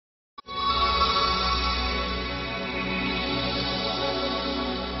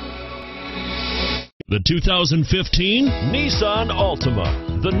The 2015 Nissan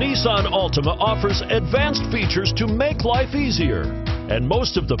Altima. The Nissan Altima offers advanced features to make life easier, and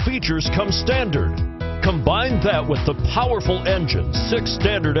most of the features come standard. Combine that with the powerful engine, 6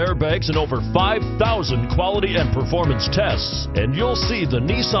 standard airbags, and over 5,000 quality and performance tests, and you'll see the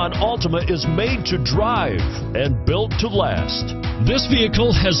Nissan Altima is made to drive and built to last. This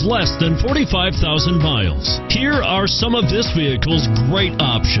vehicle has less than 45,000 miles. Here are some of this vehicle's great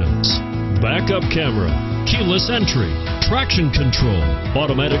options: backup camera, keyless entry, traction control,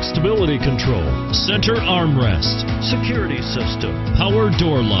 automatic stability control, center armrest, security system, power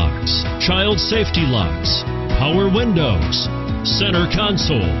door locks, child safety locks, power windows, center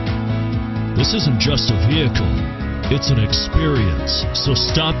console. This isn't just a vehicle, it's an experience. So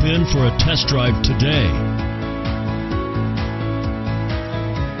stop in for a test drive today.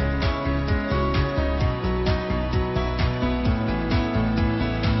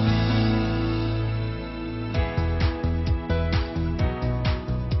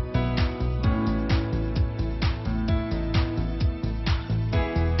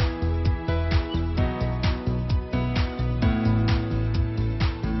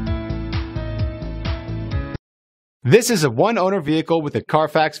 This is a one-owner vehicle with a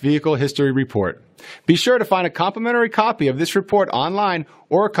Carfax Vehicle History Report. Be sure to find a complimentary copy of this report online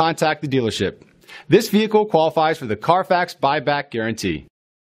or contact the dealership. This vehicle qualifies for the Carfax Buyback Guarantee.